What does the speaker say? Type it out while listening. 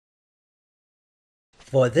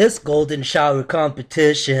For this golden shower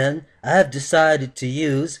competition, I have decided to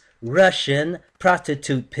use Russian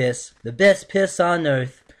prostitute piss, the best piss on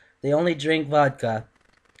earth. They only drink vodka.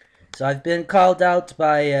 So I've been called out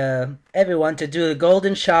by everyone to do the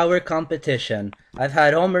golden shower competition. I've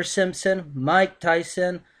had Homer Simpson, Mike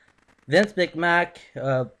Tyson, Vince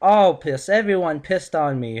McMahon, all pissed. Everyone pissed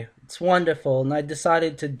on me. It's wonderful, and I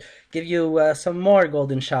decided to give you some more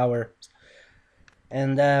golden shower.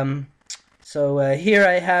 And so here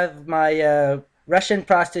I have my Russian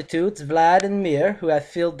prostitutes, Vlad and Mir, who have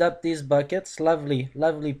filled up these buckets. Lovely,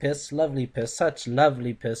 lovely piss, such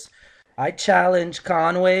lovely piss. I challenge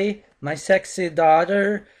Conway, my sexy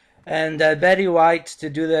daughter, and Betty White to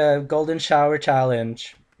do the golden shower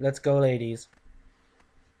challenge. Let's go, ladies.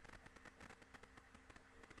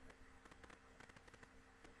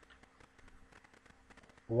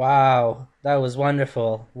 Wow, that was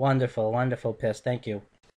wonderful, wonderful, wonderful piss. Thank you.